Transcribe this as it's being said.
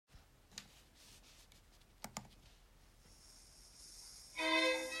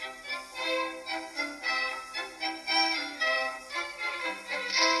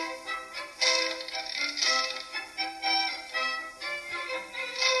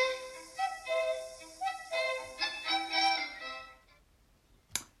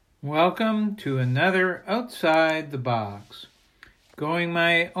Welcome to another Outside the Box, going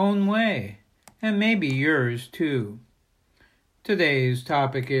my own way, and maybe yours too. Today's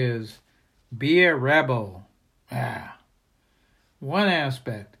topic is Be a Rebel. One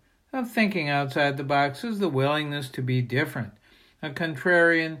aspect of thinking outside the box is the willingness to be different, a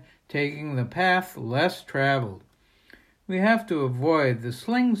contrarian taking the path less traveled. We have to avoid the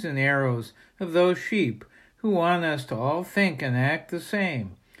slings and arrows of those sheep who want us to all think and act the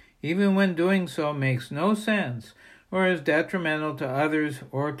same, even when doing so makes no sense or is detrimental to others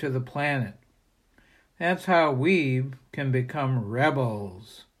or to the planet. That's how we can become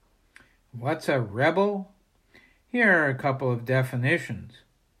rebels. What's a rebel? Here are a couple of definitions.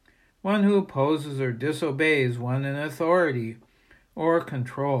 One who opposes or disobeys one in authority or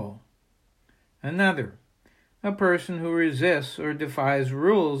control. Another, a person who resists or defies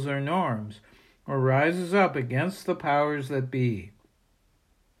rules or norms, or rises up against the powers that be.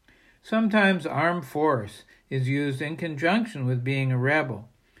 Sometimes armed force is used in conjunction with being a rebel,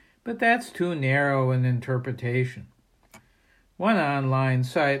 but that's too narrow an interpretation. One online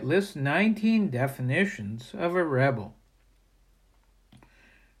site lists 19 definitions of a rebel.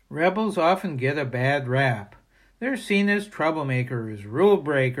 Rebels often get a bad rap. They're seen as troublemakers, rule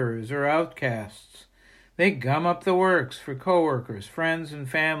breakers, or outcasts. They gum up the works for coworkers, friends, and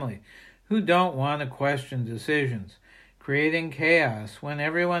family who don't want to question decisions, creating chaos when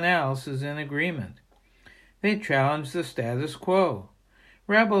everyone else is in agreement. They challenge the status quo.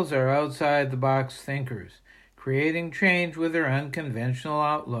 Rebels are outside-the-box thinkers, creating change with their unconventional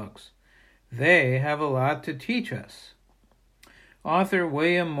outlooks. They have a lot to teach us. Author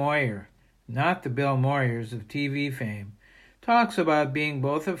William Moyer, not the Bill Moyers of TV fame, talks about being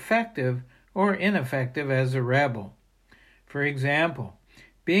both effective or ineffective as a rebel. For example,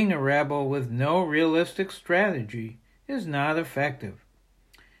 being a rebel with no realistic strategy is not effective.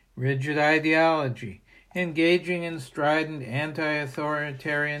 Rigid ideology, engaging in strident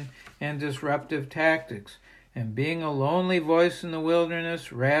anti-authoritarian and disruptive tactics, and being a lonely voice in the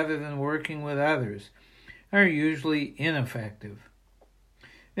wilderness rather than working with others are usually ineffective.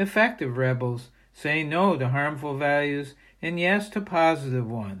 Effective rebels say no to harmful values and yes to positive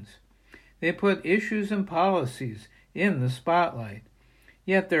ones. They put issues and policies in the spotlight,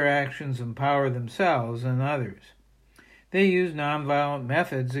 yet their actions empower themselves and others. They use nonviolent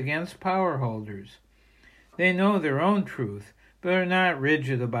methods against power holders. They know their own truth, but are not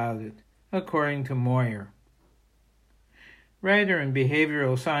rigid about it, according to Moyer. Writer and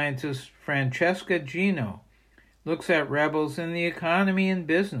behavioral scientist Francesca Gino looks at rebels in the economy and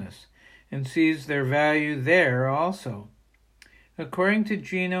business and sees their value there also. According to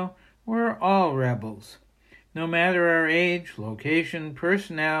Gino, we're all rebels, no matter our age, location,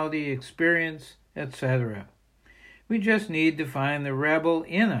 personality, experience, etc. We just need to find the rebel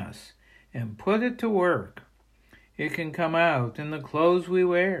in us and put it to work. It can come out in the clothes we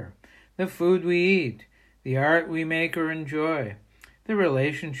wear, the food we eat, the art we make or enjoy, the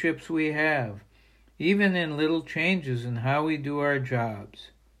relationships we have, even in little changes in how we do our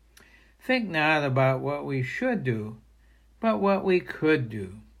jobs. Think not about what we should do, but what we could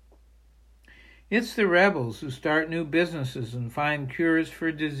do. It's the rebels who start new businesses and find cures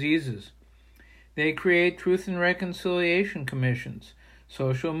for diseases. They create truth and reconciliation commissions,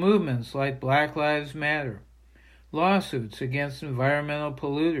 social movements like Black Lives Matter, lawsuits against environmental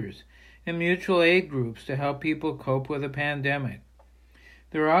polluters, and mutual aid groups to help people cope with a pandemic.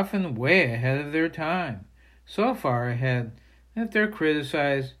 They're often way ahead of their time, so far ahead that they're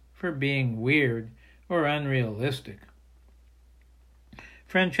criticized for being weird or unrealistic.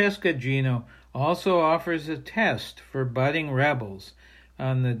 Francesca Gino also offers a test for budding rebels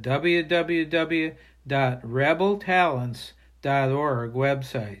on the www.rebeltalents.org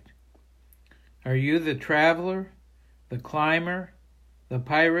website. Are you the traveler, the climber, the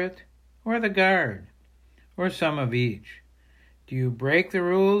pirate, or the guard, or some of each? Do you break the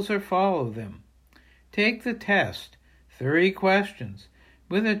rules or follow them? Take the test, 30 questions,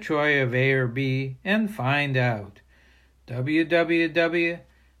 with a choice of A or B, and find out.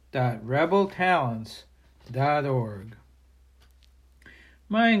 www.rebeltalents.org.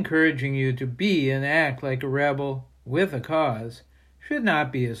 My encouraging you to be and act like a rebel with a cause should not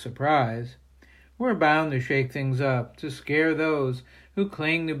be a surprise. We're bound to shake things up, to scare those who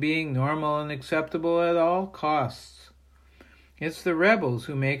cling to being normal and acceptable at all costs. It's the rebels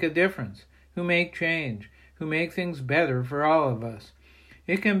who make a difference, who make change, who make things better for all of us.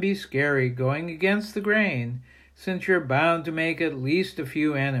 It can be scary going against the grain, since you're bound to make at least a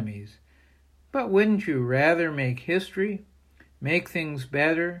few enemies. But wouldn't you rather make history, make things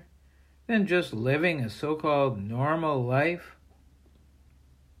better, than just living a so-called normal life?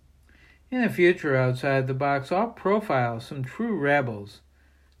 In the future, outside the box, I'll profile some true rebels,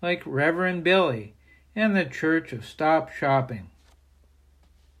 like Reverend Billy and the Church of Stop Shopping.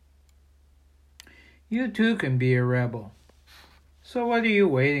 You too can be a rebel. So what are you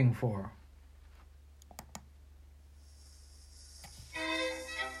waiting for?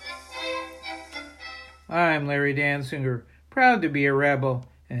 I'm Larry Dansinger, proud to be a rebel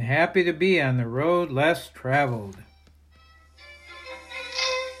and happy to be on the road less traveled.